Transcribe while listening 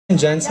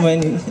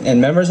Gentlemen and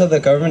members of the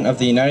government of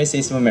the United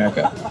States of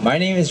America. My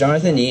name is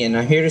Jonathan Yi, and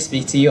I'm here to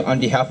speak to you on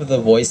behalf of the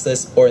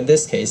voiceless, or in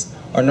this case,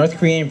 our North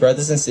Korean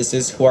brothers and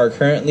sisters who are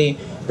currently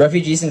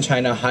refugees in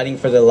China hiding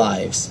for their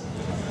lives.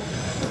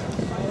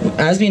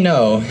 As we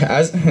know,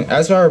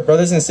 as our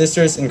brothers and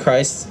sisters in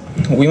Christ,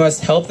 we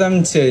must help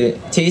them to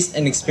taste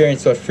and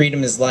experience what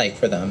freedom is like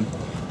for them.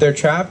 They're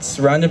trapped,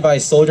 surrounded by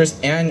soldiers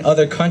and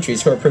other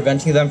countries who are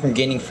preventing them from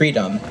gaining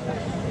freedom.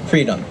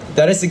 Freedom.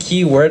 That is the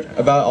key word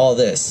about all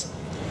this.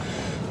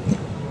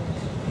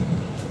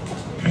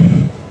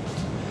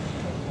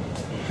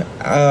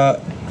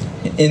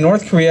 In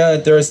North Korea,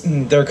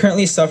 they're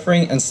currently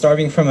suffering and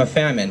starving from a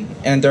famine,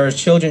 and there are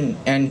children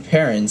and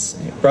parents,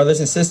 brothers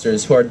and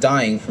sisters, who are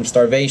dying from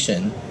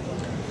starvation.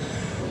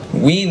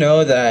 We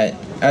know that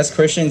as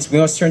Christians, we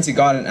must turn to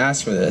God and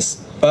ask for this,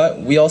 but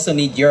we also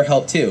need your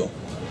help too.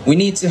 We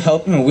need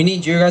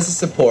your guys'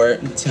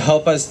 support to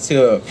help us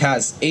to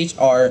pass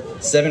H.R.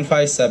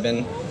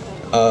 757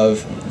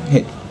 of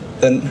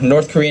the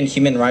North Korean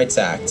Human Rights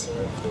Act.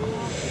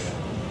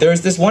 There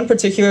is this one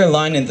particular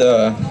line in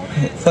the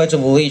Pledge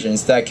of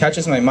Allegiance that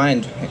catches my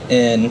mind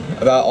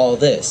about all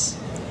this.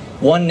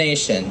 One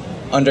nation,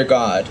 under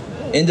God,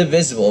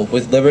 indivisible,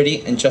 with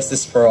liberty and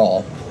justice for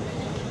all.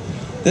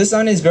 This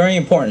line is very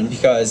important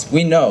because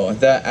we know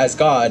that as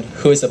God,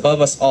 who is above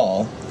us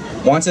all,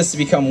 wants us to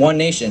become one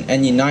nation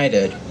and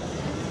united.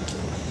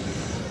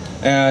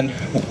 And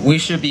we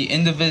should be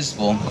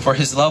indivisible, for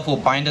His love will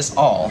bind us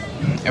all,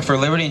 and for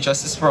liberty and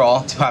justice for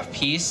all, to have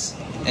peace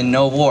and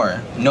no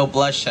war, no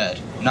bloodshed,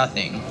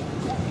 nothing.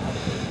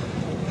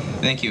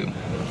 Thank you.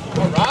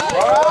 All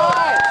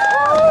right.